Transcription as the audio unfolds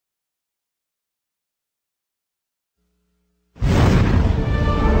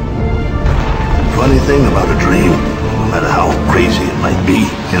thing about a dream, no matter how crazy it might be,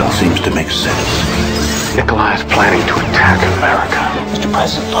 it all seems to make sense. Nikolai is planning to attack America. Mr.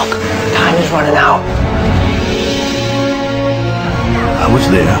 President, look, time is running out. I was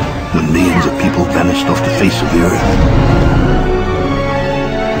there when millions of people vanished off the face of the earth.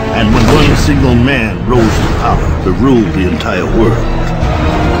 And when one single man rose to power to rule the entire world.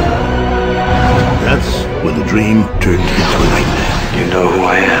 That's when the dream turned into a nightmare. You know who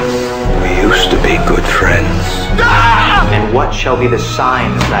I am. We used to be good friends. And what shall be the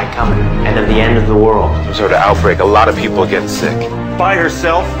sign of that coming, and of the end of the world? Some sort of outbreak. A lot of people get sick. By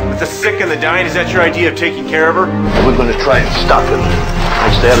herself, with the sick and the dying, is that your idea of taking care of her? And we're going to try and stop him. I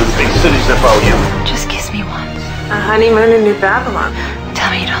stay out of the big cities if I were you. Just kiss me once. A honeymoon in New Babylon.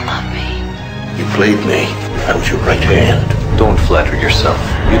 Tell me you don't love me. You played me. I was your right hand. Don't flatter yourself.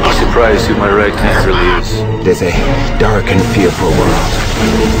 You'd be surprised who my right hand really is. It is a dark and fearful world.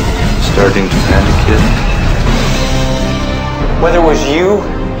 Starting to panic yet? Whether it was you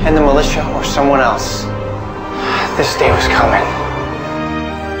and the militia or someone else, this day was coming.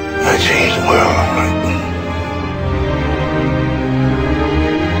 I changed the world, all right.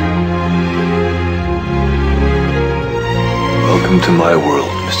 Welcome to my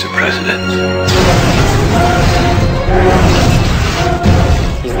world, Mr. President.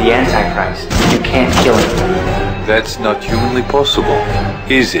 He's the Antichrist. You can't kill him. That's not humanly possible,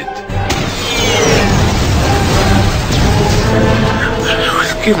 is it? It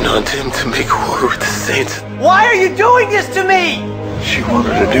was given unto him to make war with the saints. Why are you doing this to me? She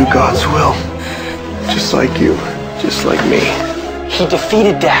wanted to do God's will. Just like you. Just like me. He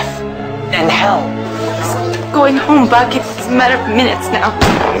defeated death and hell. Going home, Buck. It's a matter of minutes now.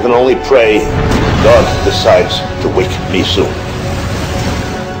 I can only pray God decides to wake me soon.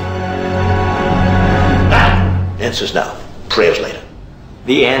 Answers now. Prayers later.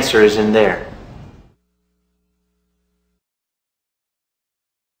 The answer is in there.